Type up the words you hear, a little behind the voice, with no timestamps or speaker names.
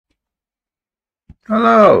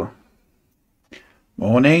Hello.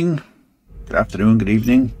 Morning, good afternoon, good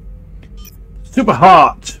evening. Super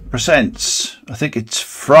Heart presents, I think it's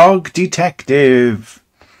Frog Detective.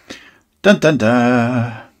 Dun dun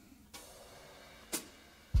dun.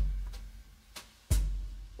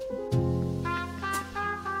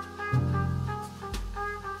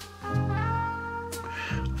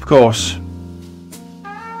 Of course.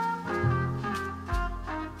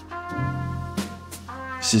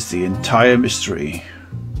 This is the entire mystery.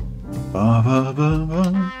 Ba, ba, ba,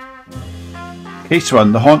 ba. Case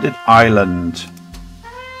 1, The Haunted Island.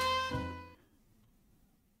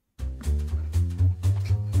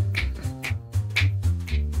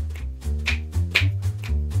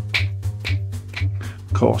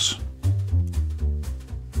 Of course.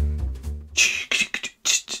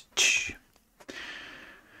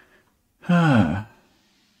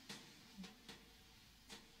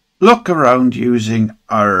 Look around using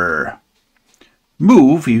R.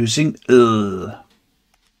 Move using L.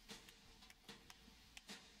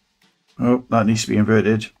 Oh, that needs to be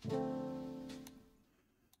inverted.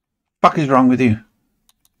 Fuck is wrong with you?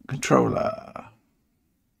 Controller.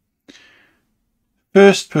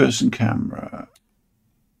 First person camera.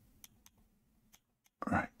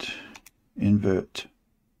 Right. Invert.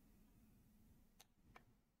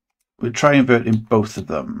 We'll try inverting both of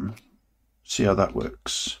them. See how that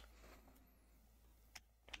works.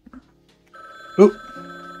 Oh.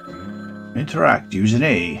 Interact using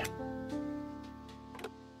A.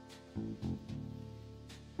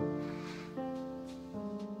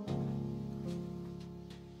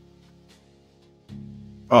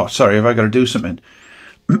 Oh, sorry, have I got to do something?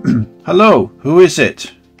 Hello, who is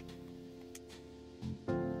it?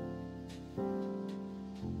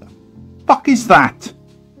 The fuck is that?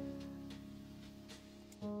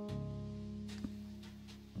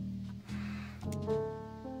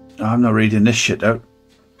 I'm not reading this shit out.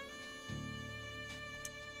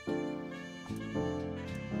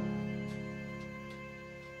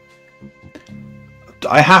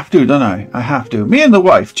 I have to, don't I? I have to. Me and the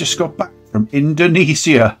wife just got back from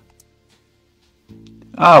Indonesia.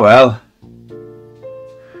 Ah, well.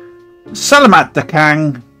 Selamat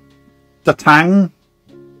datang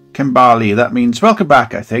kembali. That means welcome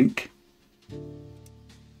back, I think.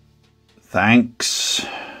 Thanks.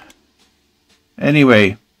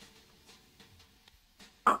 Anyway.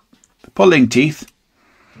 Pulling teeth.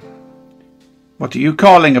 What are you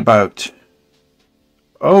calling about?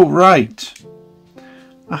 Oh, right.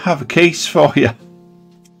 I have a case for you.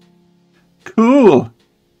 Cool,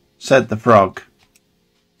 said the frog.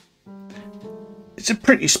 It's a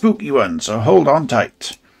pretty spooky one, so hold on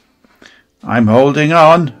tight. I'm holding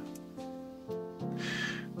on.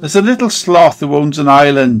 There's a little sloth who owns an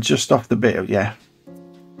island just off the bit of, yeah.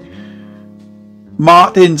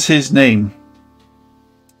 Martin's his name.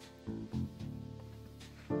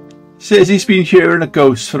 Says he's been hearing a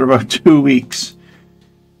ghost for about 2 weeks.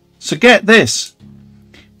 So get this.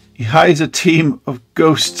 He hires a team of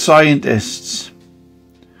ghost scientists.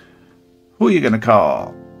 Who are you going to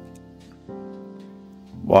call?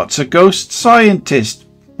 What's a ghost scientist?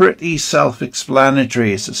 Pretty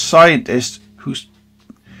self-explanatory. It's a scientist who's...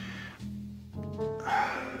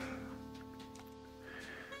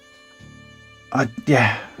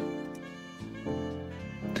 yeah.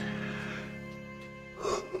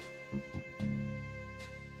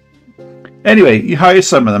 Anyway, you hire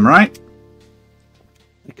some of them, right?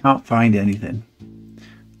 They can't find anything.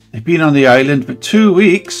 They've been on the island for 2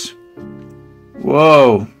 weeks.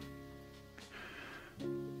 Whoa.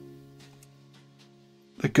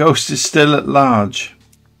 The ghost is still at large.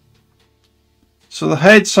 So the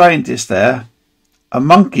head scientist there, a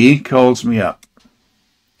monkey, calls me up.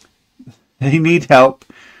 They need help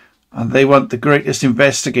and they want the greatest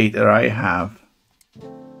investigator I have.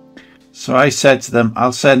 So I said to them,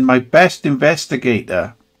 I'll send my best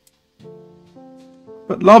investigator.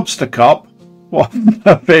 But Lobster Cop wasn't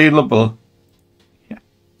available. Yeah.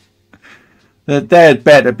 There'd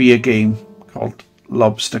better be a game called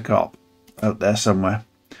Lobster Cop out there somewhere.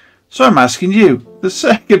 So I'm asking you, the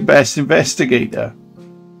second best investigator.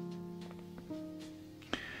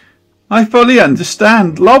 I fully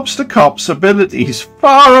understand Lobster Cop's abilities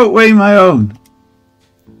far outweigh my own.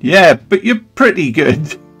 Yeah, but you're pretty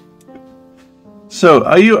good. So,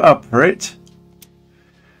 are you up for it?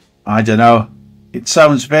 I don't know. It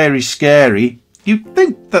sounds very scary. You'd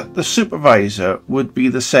think that the supervisor would be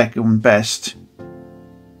the second best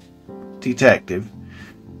detective.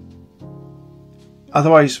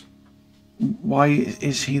 Otherwise, why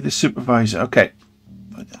is he the supervisor? Okay.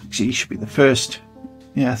 Actually, he should be the first.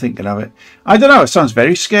 Yeah, thinking of it. I don't know. It sounds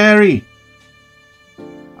very scary.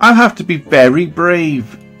 I'll have to be very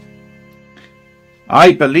brave.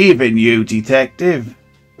 I believe in you, Detective.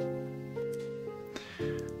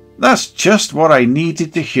 That's just what I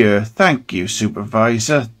needed to hear. Thank you,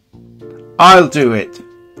 Supervisor. I'll do it.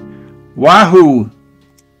 Wahoo!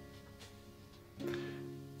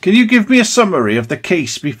 Can you give me a summary of the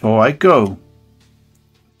case before I go?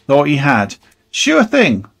 Thought he had. Sure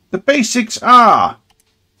thing. The basics are: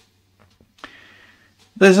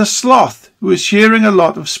 there's a sloth who is hearing a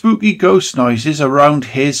lot of spooky ghost noises around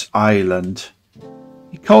his island.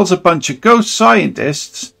 He calls a bunch of ghost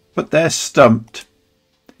scientists, but they're stumped.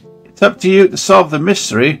 It's up to you to solve the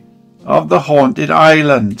mystery of the haunted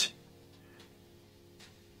island.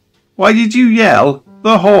 Why did you yell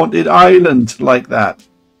 "the haunted island" like that?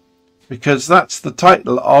 Because that's the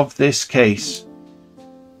title of this case.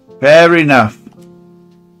 Fair enough.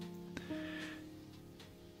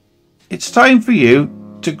 It's time for you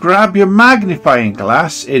to grab your magnifying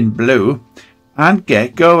glass in blue and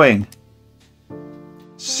get going.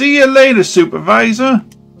 See you later, Supervisor.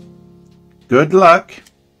 Good luck.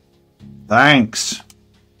 Thanks.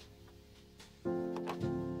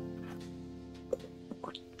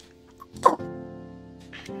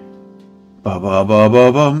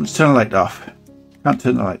 Let's turn the light off. Can't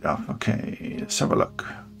turn the light off. Okay, let's have a look.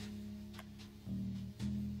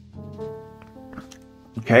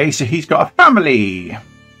 Okay, so he's got a family.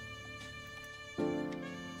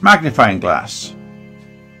 Magnifying glass.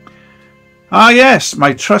 Ah yes,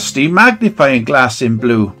 my trusty magnifying glass in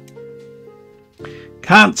blue.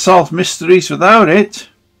 Can't solve mysteries without it.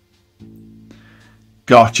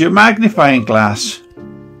 Got your magnifying glass.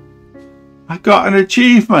 I got an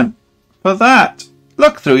achievement for that.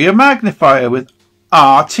 Look through your magnifier with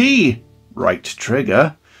RT. Right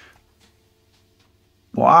trigger.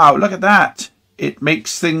 Wow, look at that. It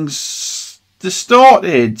makes things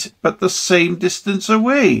distorted, but the same distance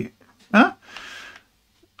away. Huh?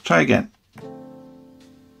 Try again.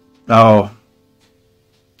 Oh.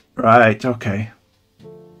 Right, okay.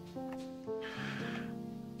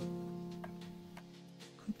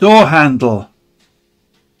 Door handle.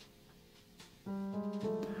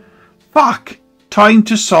 Fuck! Time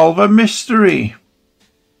to solve a mystery.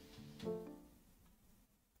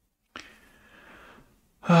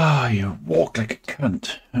 Ah, you walk like a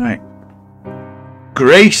cunt. Alright.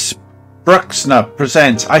 Grace Bruxner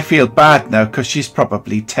presents. I feel bad now because she's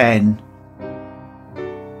probably 10.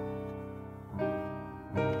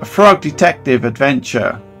 A Frog Detective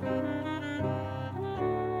Adventure.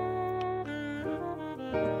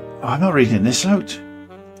 Oh, I'm not reading this out.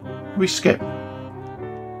 We skip.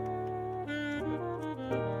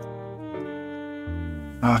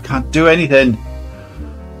 Oh, I can't do anything.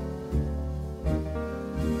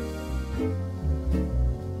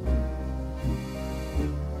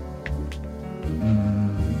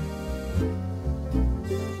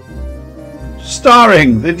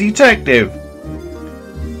 Starring the detective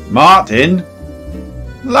Martin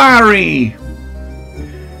Larry.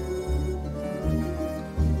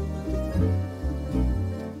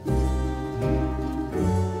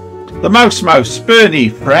 The Mouse, Bernie,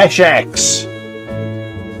 Fresh X,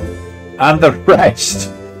 and the rest.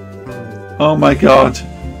 Oh my god.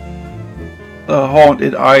 The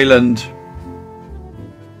haunted island.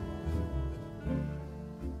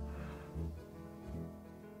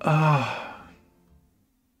 Ah.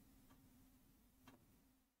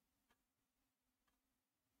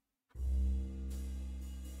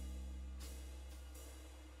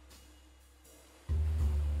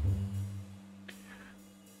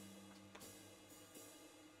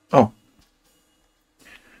 Oh.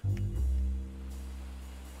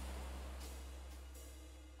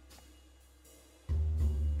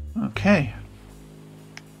 Okay.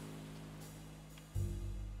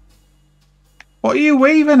 What are you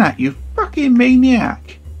waving at, you fucking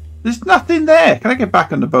maniac? There's nothing there. Can I get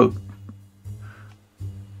back on the boat?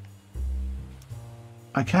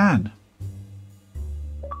 I can.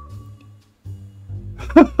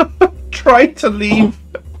 Try to leave.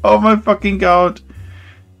 Oh my fucking god.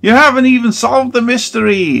 You haven't even solved the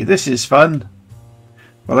mystery. This is fun.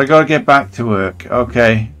 But I gotta get back to work.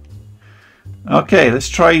 Okay. Okay, let's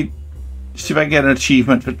try. See if I can get an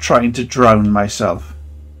achievement for trying to drown myself.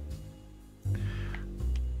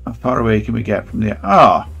 How far away can we get from there?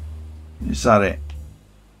 Ah, oh, is that it?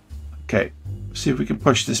 Okay. See if we can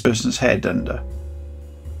push this person's head under.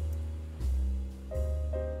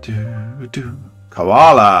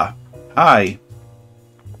 Koala. Hi.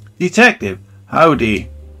 Detective. Howdy.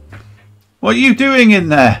 What are you doing in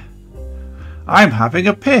there? I'm having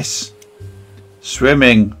a piss.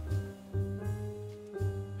 Swimming.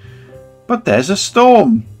 But there's a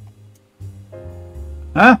storm.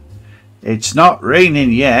 Huh? It's not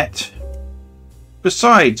raining yet.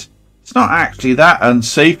 Besides, it's not actually that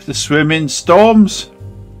unsafe to swim in storms.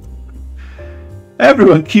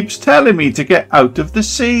 Everyone keeps telling me to get out of the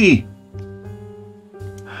sea.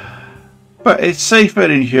 But it's safer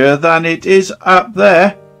in here than it is up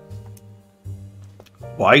there.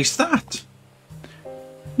 Why's that?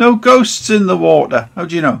 No ghosts in the water. How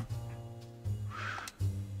do you know?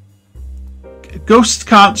 Ghosts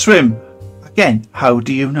can't swim. Again, how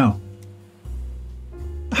do you know?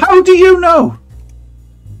 How do you know?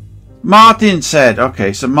 Martin said.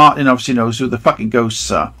 Okay, so Martin obviously knows who the fucking ghosts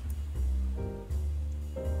are.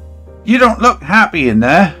 You don't look happy in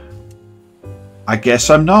there. I guess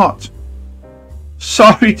I'm not.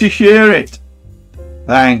 Sorry to hear it.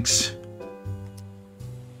 Thanks.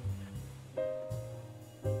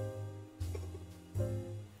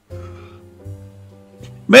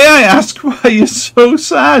 May I ask why you're so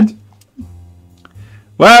sad?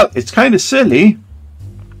 Well, it's kind of silly.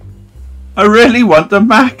 I really want a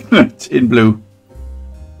magnet in blue.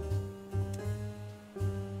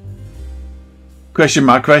 Question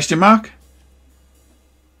mark, question mark.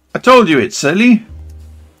 I told you it's silly.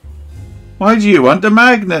 Why do you want a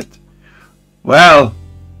magnet? Well,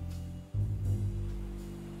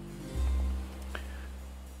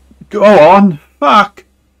 go on. Fuck.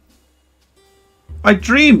 My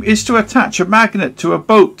dream is to attach a magnet to a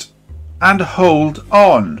boat and hold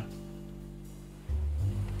on.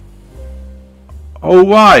 Oh,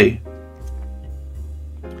 why?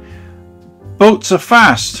 Boats are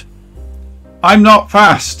fast. I'm not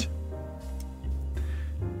fast.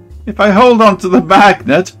 If I hold on to the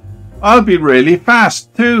magnet, I'll be really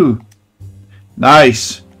fast too.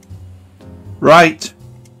 Nice. Right.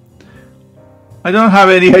 I don't have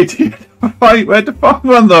any idea where to find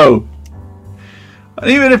one though.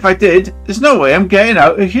 And even if I did, there's no way I'm getting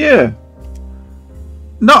out of here.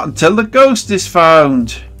 Not until the ghost is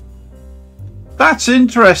found. That's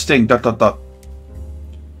interesting. ...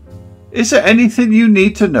 Is there anything you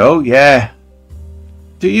need to know? Yeah.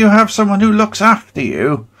 Do you have someone who looks after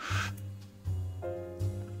you?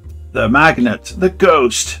 The magnet. The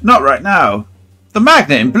ghost. Not right now. The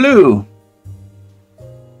magnet in blue.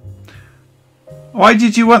 Why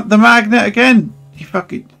did you want the magnet again? He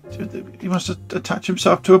wants to attach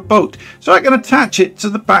himself to a boat. So I can attach it to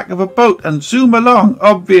the back of a boat and zoom along.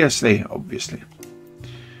 Obviously.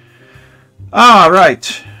 Ah,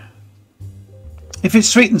 right. If it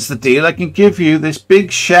sweetens the deal, I can give you this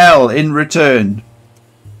big shell in return.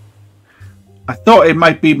 I thought it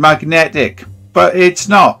might be magnetic, but it's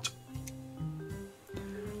not.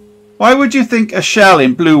 Why would you think a shell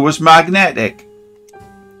in blue was magnetic?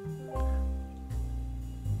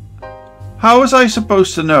 How was I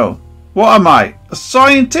supposed to know? What am I? A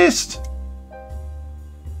scientist?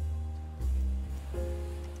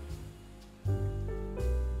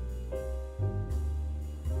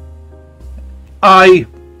 I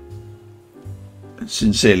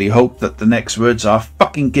sincerely hope that the next words are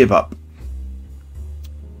fucking give up.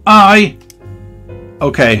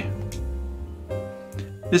 Okay.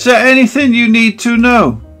 Is there anything you need to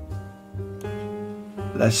know?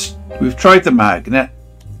 We've tried the magnet.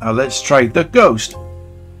 Now let's try the ghost.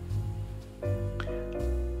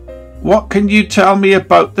 What can you tell me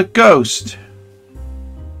about the ghost?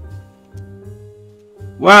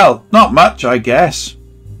 Well, not much, I guess.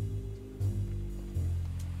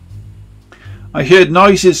 I heard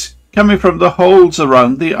noises coming from the holes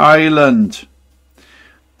around the island.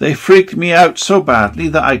 They freaked me out so badly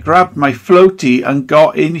that I grabbed my floaty and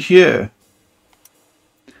got in here.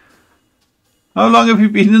 How long have you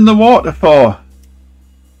been in the water for?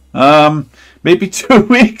 Maybe 2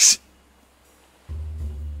 weeks.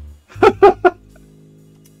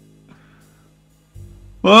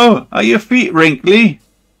 Whoa, are your feet wrinkly?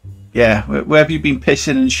 Yeah, where have you been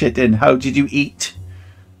pissing and shitting? How did you eat?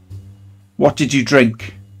 What did you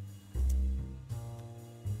drink?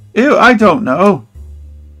 Ew, I don't know.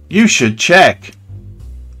 You should check.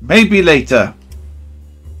 Maybe later.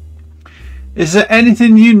 Is there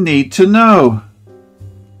anything you need to know?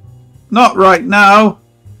 Not right now.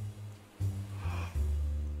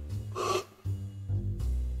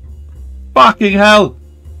 Fucking hell.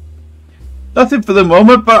 Nothing for the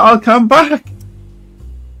moment, but I'll come back.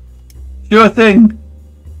 Sure thing.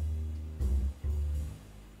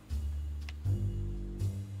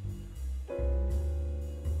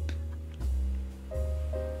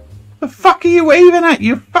 The fuck are you waving at,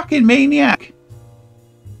 you fucking maniac?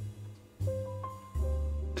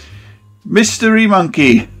 Mystery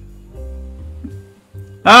monkey.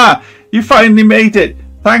 Ah, you finally made it.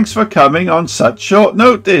 Thanks for coming on such short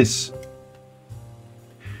notice.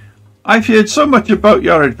 I've heard so much about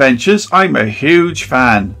your adventures. I'm a huge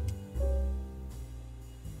fan.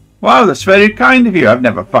 Wow, that's very kind of you. I've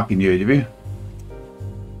never fucking heard of you.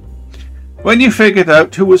 When you figured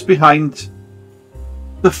out who was behind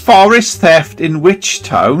the forest theft in Witch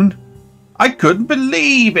Town, I couldn't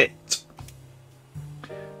believe it.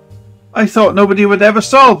 I thought nobody would ever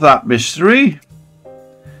solve that mystery.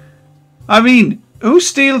 I mean, who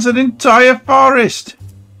steals an entire forest?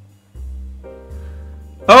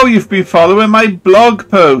 Oh, you've been following my blog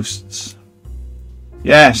posts.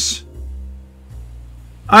 Yes.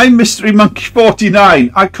 I'm Mystery Monkey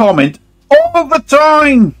 49. I comment all the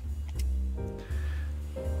time.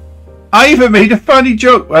 I even made a funny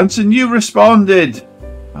joke once and you responded.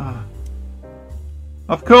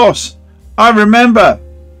 Of course, I remember.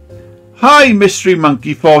 Hi, Mystery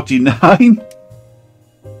Monkey 49.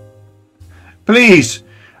 Please,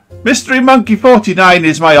 Mystery Monkey 49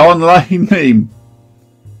 is my online name.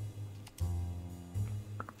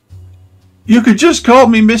 You could just call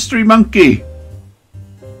me Mystery Monkey.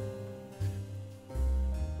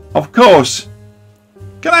 Of course.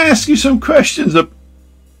 Can I ask you some questions?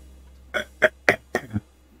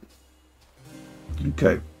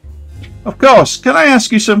 Okay. Of course. Can I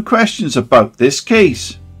ask you some questions about this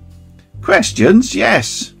case? Questions?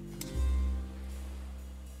 Yes.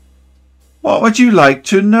 What would you like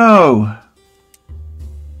to know?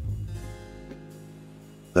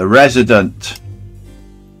 The resident.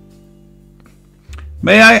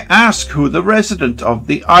 May I ask who the resident of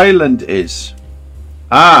the island is?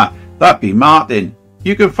 Ah, that'd be Martin.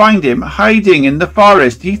 You can find him hiding in the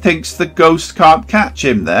forest. He thinks the ghost can't catch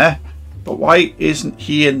him there. But why isn't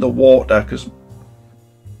he in the water? Because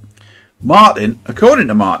Martin, according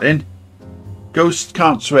to Martin, ghosts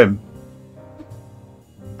can't swim.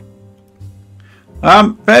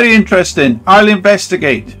 Very interesting. I'll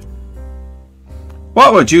investigate.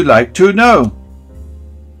 What would you like to know?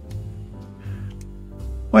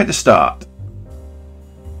 Where to start?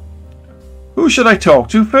 Who should I talk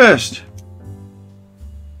to first?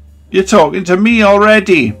 You're talking to me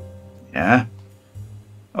already. Yeah.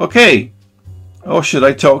 Okay. Or should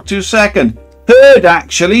I talk to second? Third,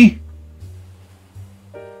 actually.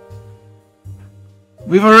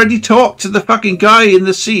 We've already talked to the fucking guy in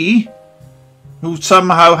the sea who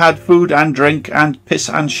somehow had food and drink and piss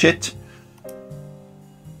and shit.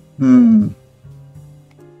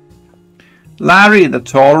 Larry, the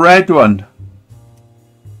tall red one.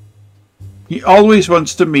 He always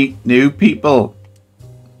wants to meet new people.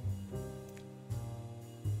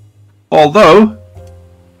 Although,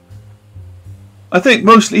 I think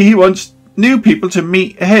mostly he wants new people to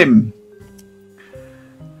meet him.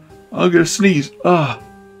 I'm going to sneeze. Oh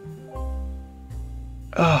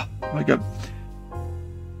my God.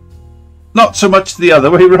 Not so much the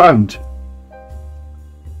other way round.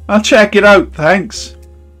 I'll check it out, thanks.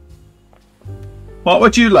 What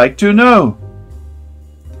would you like to know?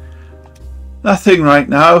 Nothing right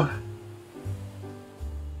now.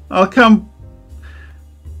 I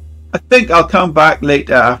think I'll come back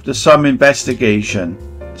later after some investigation.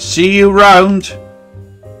 See you round.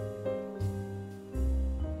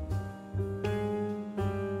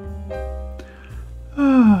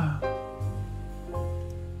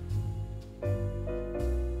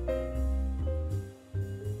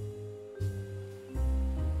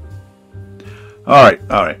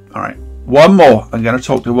 All right. One more. I'm going to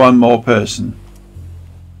talk to one more person.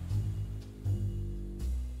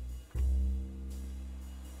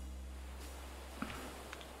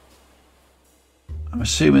 I'm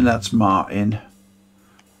assuming that's Martin.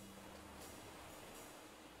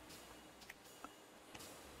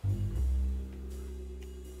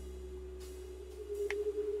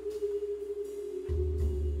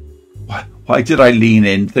 Why did I lean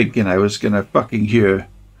in thinking I was going to fucking hear?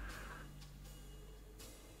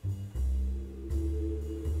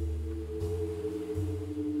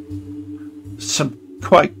 Some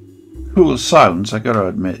quite cool sounds, I gotta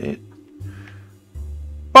admit it.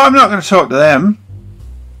 But I'm not going to talk to them.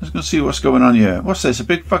 I'm just going to see what's going on here. What's this? A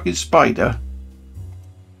big fucking spider?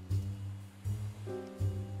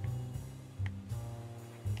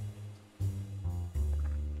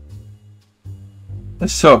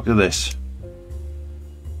 Let's talk to this.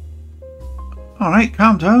 Alright,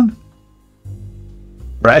 calm down.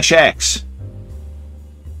 Fresh X.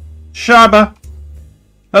 Shaba.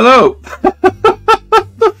 Hello. What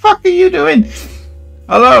the fuck are you doing?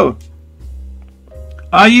 Hello.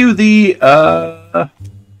 Are you the,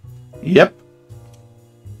 Yep.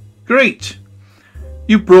 Great.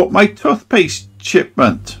 You brought my toothpaste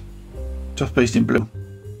shipment. Toothpaste in blue.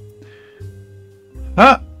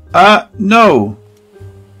 Huh? No.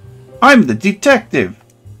 I'm the detective.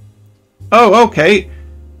 Oh, okay.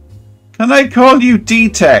 Can I call you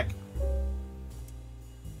D-Tech?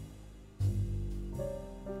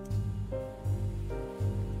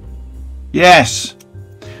 Yes.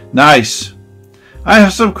 Nice. I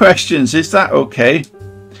have some questions. Is that okay?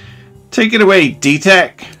 Take it away,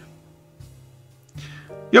 D-Tech.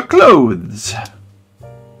 Your clothes.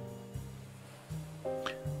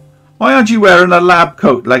 Why aren't you wearing a lab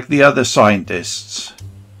coat like the other scientists?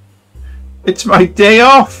 It's my day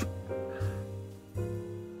off.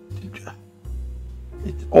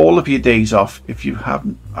 It's all of your days off if you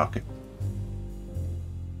haven't. Okay.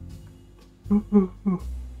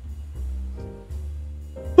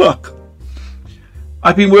 Look,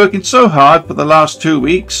 I've been working so hard for the last 2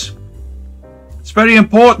 weeks. It's very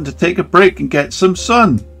important to take a break and get some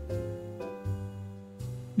sun.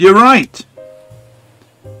 You're right.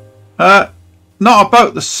 Not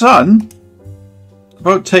about the sun.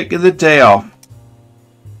 About taking the day off.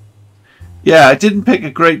 Yeah, I didn't pick a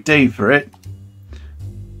great day for it.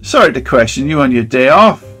 Sorry to question you on your day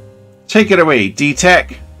off. Take it away,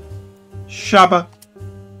 D-Tech. Shabba.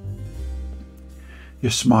 You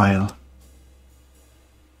smile.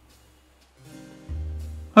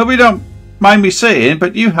 Hope you don't mind me saying,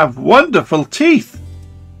 but you have wonderful teeth.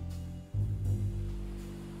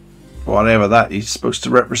 Whatever that is supposed to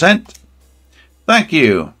represent. Thank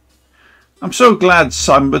you. I'm so glad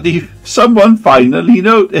someone finally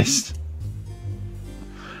noticed.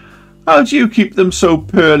 How do you keep them so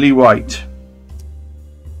pearly white?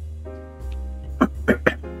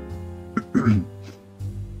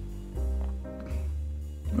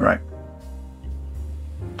 Right.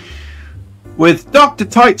 With Dr.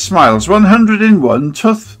 Tight Smiles 101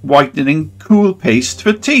 Tooth Whitening Cool Paste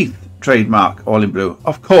for Teeth. Trademark, all in blue.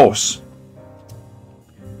 Of course.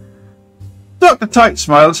 Dr. Tight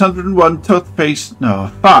Smiles 101 Toothpaste.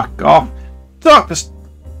 No, fuck off.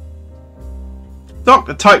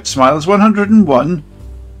 Dr. Tight Smiles 101.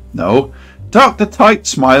 No. Dr. Tight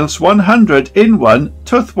Smiles 100 in 1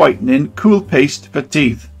 Tooth Whitening Cool Paste for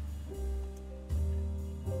Teeth.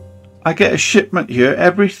 I get a shipment here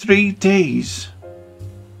every 3 days.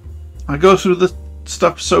 I go through the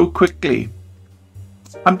stuff so quickly.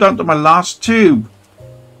 I'm down to my last tube.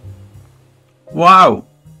 Wow.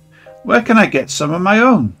 Where can I get some of my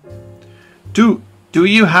own? Do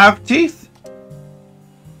you have teeth?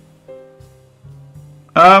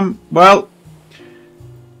 Well,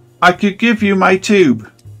 I could give you my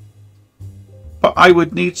tube, but I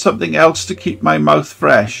would need something else to keep my mouth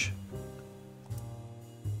fresh.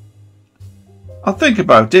 I'll think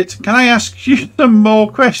about it. Can I ask you some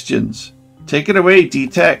more questions? Take it away,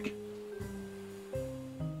 D-Tech.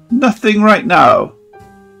 Nothing right now.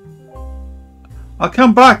 I'll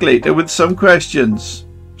come back later with some questions.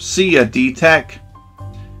 See ya, D-Tech.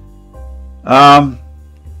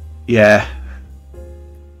 Yeah.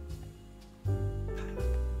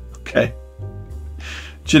 Okay.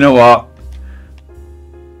 Do you know what?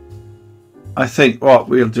 I think what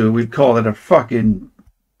we'll do, we'll call it a fucking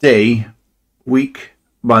day, week,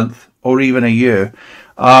 month, or even a year.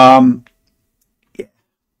 Yeah.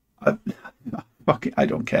 I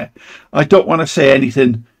don't care. I don't want to say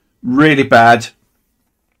anything really bad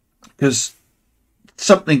because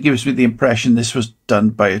something gives me the impression this was done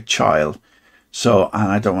by a child. So,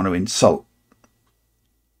 and I don't want to insult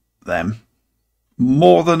them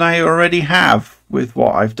more than I already have with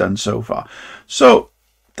what I've done so far. So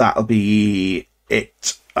that'll be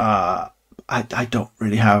it. I don't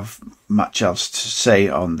really have much else to say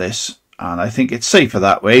on this, and I think it's safer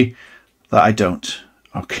that way that I don't.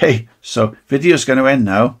 Okay, so video's going to end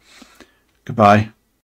now. Goodbye.